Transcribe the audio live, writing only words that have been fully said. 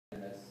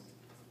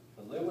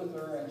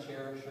her and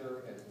cherish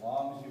her as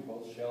long as you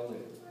both shall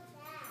live.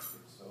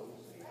 If so,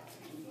 say aye.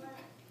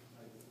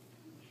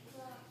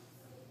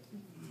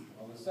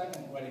 Well, the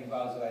second wedding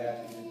vows that I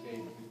ask you to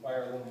take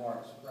require a little more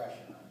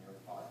expression on your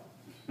part.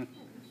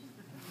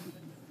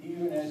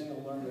 Even as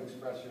you'll learn to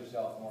express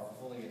yourself more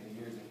fully in the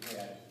years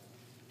ahead,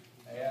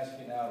 I ask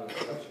you now to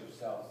express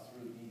yourself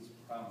through these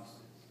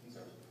promises. These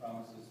are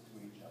promises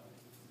to each other.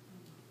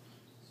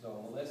 So,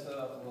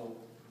 Melissa, will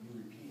you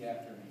repeat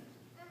after me?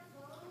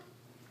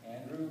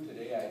 Andrew,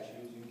 today I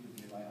choose you to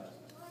be my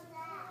husband.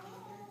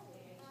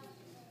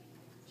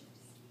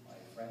 My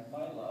friend,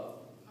 my love,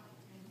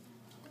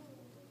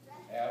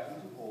 have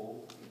and to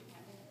hold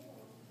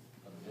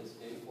from this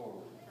day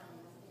forward,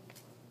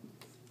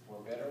 for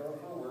better or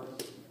for worse,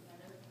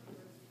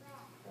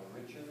 for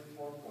richer,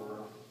 for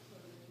poorer,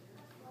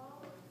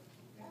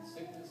 in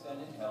sickness and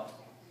in health,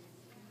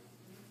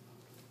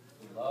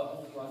 to love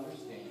and to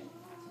understand,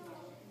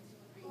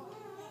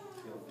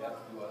 till death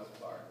do us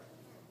part,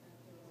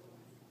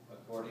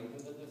 according to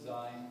the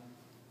design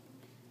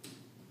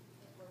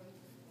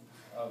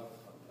of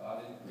God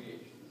in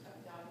creation.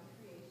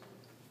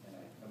 And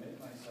I commit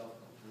myself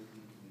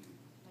completely to you.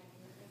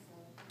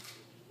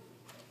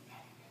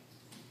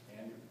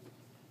 Andrew,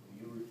 will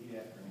you repeat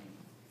after me?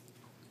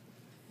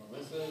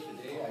 Melissa,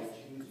 today I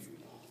choose you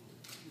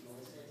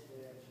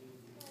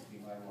to be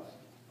my wife.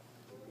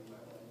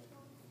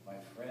 My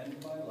friend,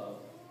 my love,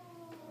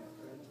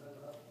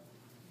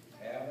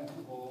 have and to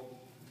hold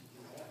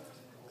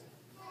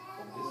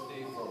from this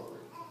day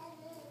forward,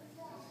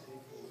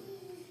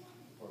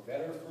 for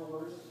better, for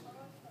worse,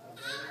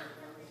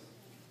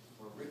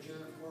 for richer,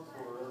 for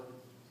poorer,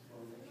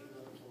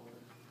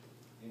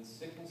 in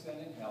sickness and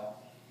in health,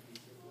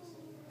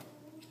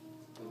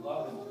 to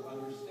love and to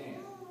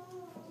understand,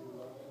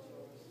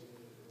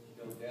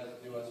 till death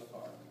do us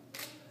part,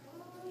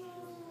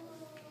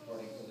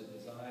 according to the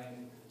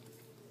design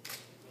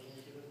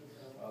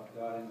of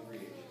God in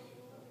creation.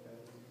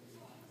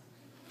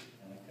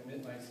 And I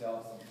commit myself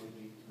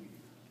completely to you.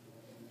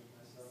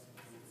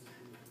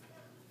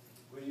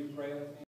 Will you pray with me?